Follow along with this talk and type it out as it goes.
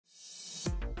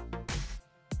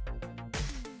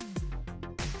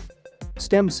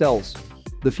Stem cells.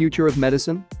 The future of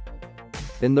medicine?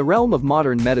 In the realm of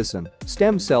modern medicine,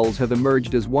 stem cells have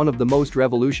emerged as one of the most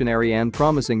revolutionary and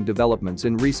promising developments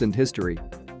in recent history.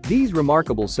 These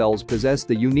remarkable cells possess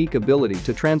the unique ability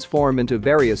to transform into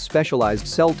various specialized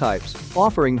cell types,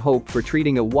 offering hope for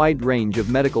treating a wide range of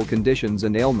medical conditions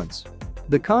and ailments.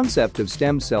 The concept of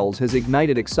stem cells has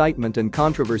ignited excitement and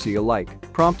controversy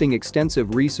alike, prompting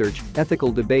extensive research,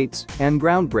 ethical debates, and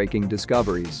groundbreaking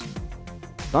discoveries.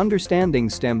 Understanding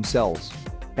stem cells.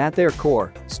 At their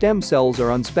core, stem cells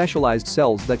are unspecialized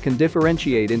cells that can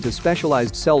differentiate into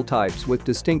specialized cell types with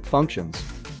distinct functions.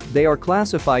 They are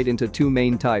classified into two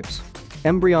main types: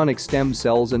 embryonic stem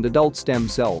cells and adult stem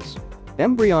cells.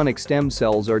 Embryonic stem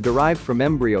cells are derived from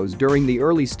embryos during the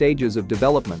early stages of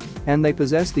development, and they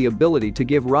possess the ability to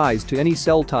give rise to any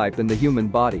cell type in the human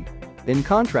body. In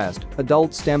contrast,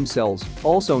 adult stem cells,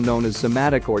 also known as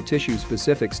somatic or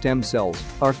tissue-specific stem cells,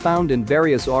 are found in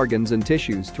various organs and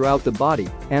tissues throughout the body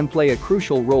and play a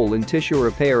crucial role in tissue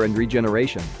repair and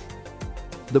regeneration.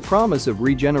 The promise of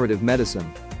regenerative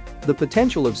medicine. The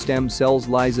potential of stem cells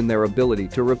lies in their ability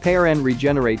to repair and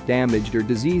regenerate damaged or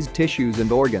diseased tissues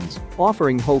and organs,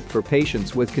 offering hope for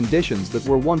patients with conditions that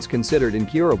were once considered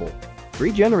incurable.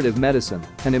 Regenerative medicine,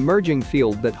 an emerging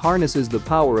field that harnesses the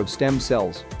power of stem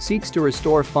cells, seeks to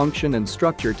restore function and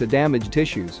structure to damaged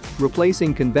tissues,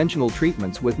 replacing conventional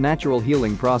treatments with natural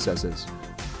healing processes.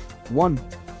 1.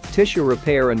 Tissue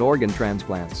repair and organ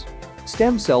transplants.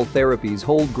 Stem cell therapies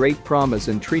hold great promise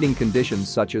in treating conditions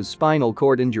such as spinal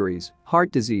cord injuries, heart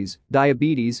disease,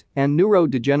 diabetes, and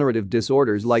neurodegenerative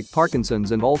disorders like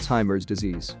Parkinson's and Alzheimer's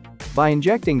disease. By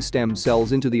injecting stem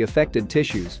cells into the affected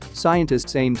tissues,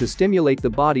 scientists aim to stimulate the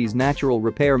body's natural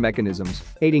repair mechanisms,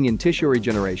 aiding in tissue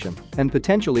regeneration and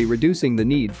potentially reducing the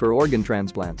need for organ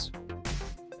transplants.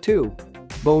 2.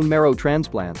 Bone marrow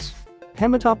transplants.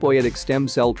 Hematopoietic stem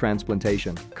cell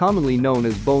transplantation, commonly known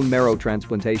as bone marrow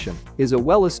transplantation, is a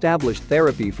well-established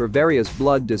therapy for various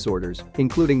blood disorders,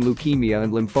 including leukemia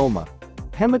and lymphoma.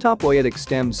 Hematopoietic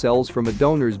stem cells from a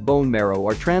donor's bone marrow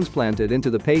are transplanted into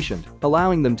the patient,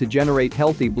 allowing them to generate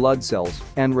healthy blood cells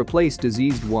and replace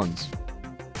diseased ones.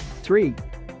 3.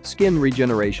 Skin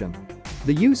regeneration.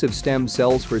 The use of stem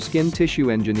cells for skin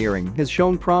tissue engineering has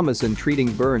shown promise in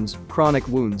treating burns, chronic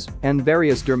wounds, and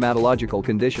various dermatological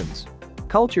conditions.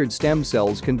 Cultured stem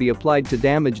cells can be applied to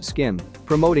damaged skin,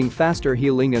 promoting faster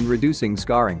healing and reducing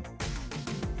scarring.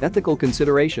 Ethical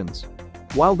considerations.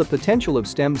 While the potential of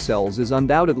stem cells is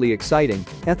undoubtedly exciting,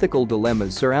 ethical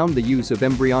dilemmas surround the use of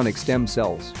embryonic stem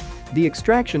cells. The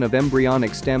extraction of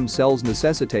embryonic stem cells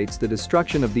necessitates the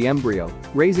destruction of the embryo,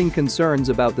 raising concerns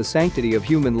about the sanctity of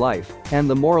human life and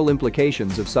the moral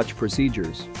implications of such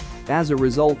procedures. As a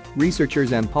result,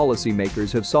 researchers and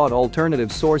policymakers have sought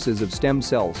alternative sources of stem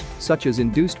cells, such as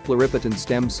induced pluripotent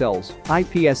stem cells,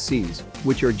 iPSCs,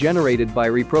 which are generated by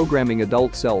reprogramming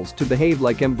adult cells to behave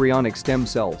like embryonic stem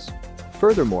cells.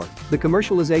 Furthermore, the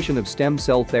commercialization of stem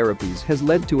cell therapies has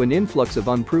led to an influx of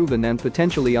unproven and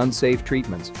potentially unsafe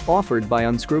treatments offered by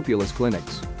unscrupulous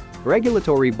clinics.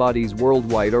 Regulatory bodies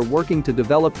worldwide are working to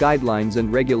develop guidelines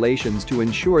and regulations to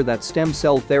ensure that stem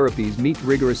cell therapies meet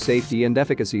rigorous safety and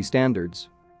efficacy standards.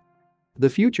 The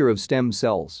future of stem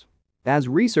cells. As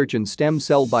research in stem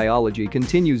cell biology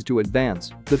continues to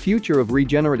advance, the future of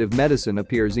regenerative medicine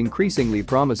appears increasingly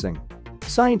promising.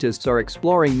 Scientists are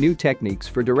exploring new techniques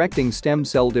for directing stem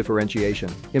cell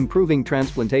differentiation, improving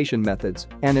transplantation methods,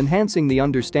 and enhancing the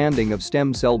understanding of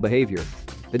stem cell behavior.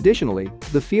 Additionally,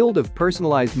 the field of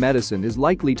personalized medicine is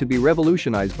likely to be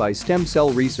revolutionized by stem cell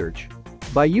research.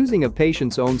 By using a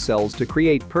patient's own cells to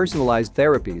create personalized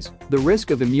therapies, the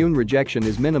risk of immune rejection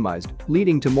is minimized,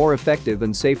 leading to more effective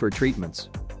and safer treatments.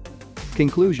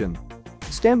 Conclusion.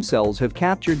 Stem cells have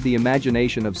captured the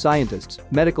imagination of scientists,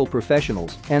 medical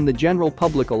professionals, and the general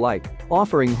public alike,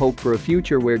 offering hope for a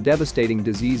future where devastating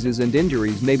diseases and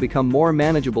injuries may become more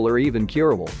manageable or even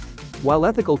curable. While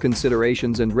ethical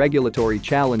considerations and regulatory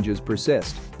challenges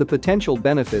persist, the potential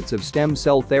benefits of stem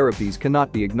cell therapies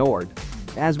cannot be ignored.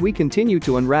 As we continue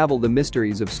to unravel the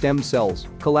mysteries of stem cells,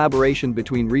 collaboration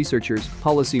between researchers,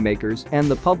 policymakers, and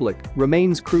the public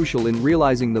remains crucial in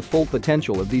realizing the full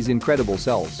potential of these incredible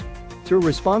cells. Through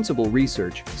responsible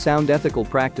research, sound ethical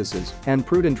practices, and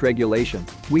prudent regulation,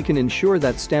 we can ensure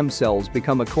that stem cells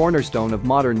become a cornerstone of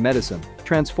modern medicine,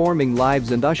 transforming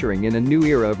lives and ushering in a new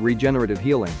era of regenerative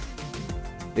healing.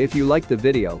 If you liked the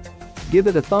video, give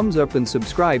it a thumbs up and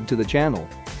subscribe to the channel.